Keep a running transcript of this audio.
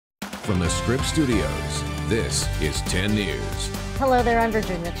from the Scripps Studios, this is 10 News. Hello there, I'm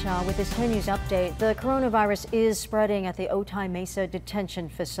Virginia Cha with this 10 News update. The coronavirus is spreading at the Otay Mesa Detention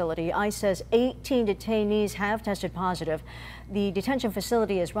Facility. ICE says 18 detainees have tested positive. The detention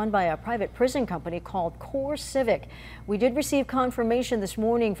facility is run by a private prison company called CoreCivic. We did receive confirmation this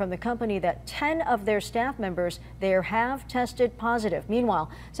morning from the company that 10 of their staff members there have tested positive. Meanwhile,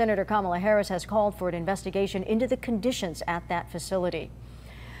 Senator Kamala Harris has called for an investigation into the conditions at that facility.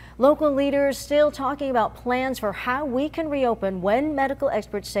 Local leaders still talking about plans for how we can reopen when medical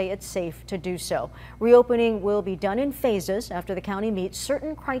experts say it's safe to do so. Reopening will be done in phases after the county meets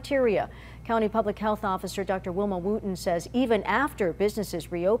certain criteria. County Public Health Officer Dr. Wilma Wooten says even after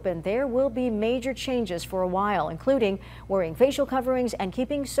businesses reopen, there will be major changes for a while, including wearing facial coverings and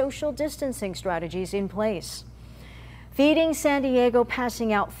keeping social distancing strategies in place. Feeding San Diego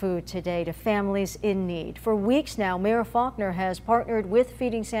passing out food today to families in need. For weeks now, Mayor Faulconer has partnered with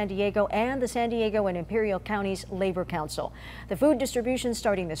Feeding San Diego and the San Diego and Imperial Counties Labor Council. The food distribution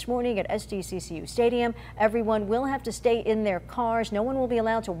starting this morning at SDCCU Stadium. Everyone will have to stay in their cars. No one will be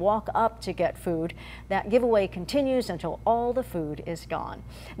allowed to walk up to get food. That giveaway continues until all the food is gone.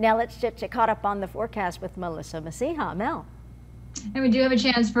 Now let's get caught up on the forecast with Melissa Masiha. Mel. And we do have a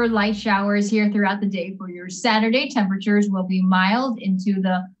chance for light showers here throughout the day for your Saturday. Temperatures will be mild into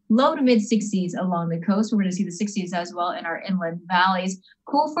the low to mid 60s along the coast. We're going to see the 60s as well in our inland valleys.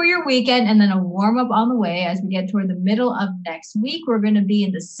 Cool for your weekend, and then a warm up on the way as we get toward the middle of next week. We're going to be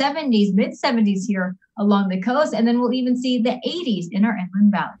in the 70s, mid 70s here along the coast, and then we'll even see the 80s in our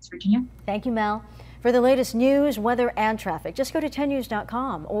inland valleys. Virginia. Thank you, Mel. For the latest news, weather, and traffic, just go to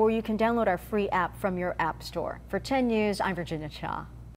 10news.com, or you can download our free app from your app store. For 10 News, I'm Virginia Cha.